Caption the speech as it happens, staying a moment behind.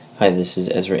Hi, this is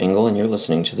Ezra Engel, and you're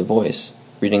listening to The Voice,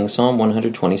 reading Psalm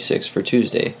 126 for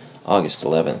Tuesday, August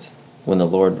 11th. When the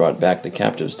Lord brought back the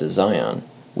captives to Zion,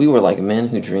 we were like men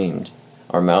who dreamed.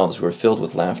 Our mouths were filled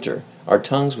with laughter, our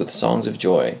tongues with songs of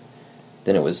joy.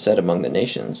 Then it was said among the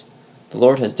nations, "The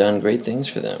Lord has done great things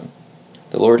for them."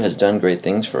 The Lord has done great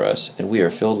things for us, and we are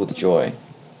filled with joy.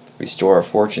 Restore our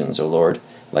fortunes, O Lord,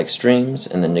 like streams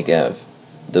in the Negev.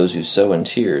 Those who sow in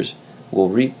tears will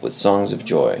reap with songs of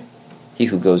joy. He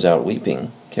who goes out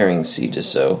weeping, carrying seed to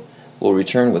sow, will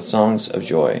return with songs of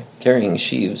joy, carrying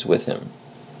sheaves with him.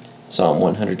 Psalm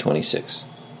 126.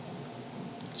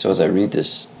 So as I read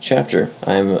this chapter,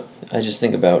 I just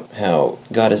think about how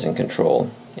God is in control,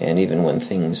 and even when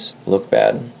things look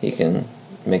bad, He can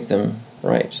make them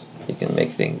right. He can make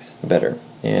things better.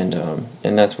 And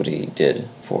that's what He did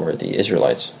for the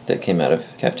Israelites that came out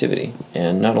of captivity.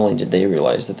 And not only did they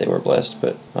realize that they were blessed,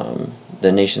 but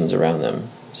the nations around them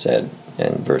said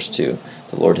in verse 2,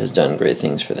 "The Lord has done great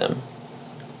things for them."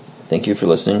 Thank you for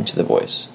listening to The Voice.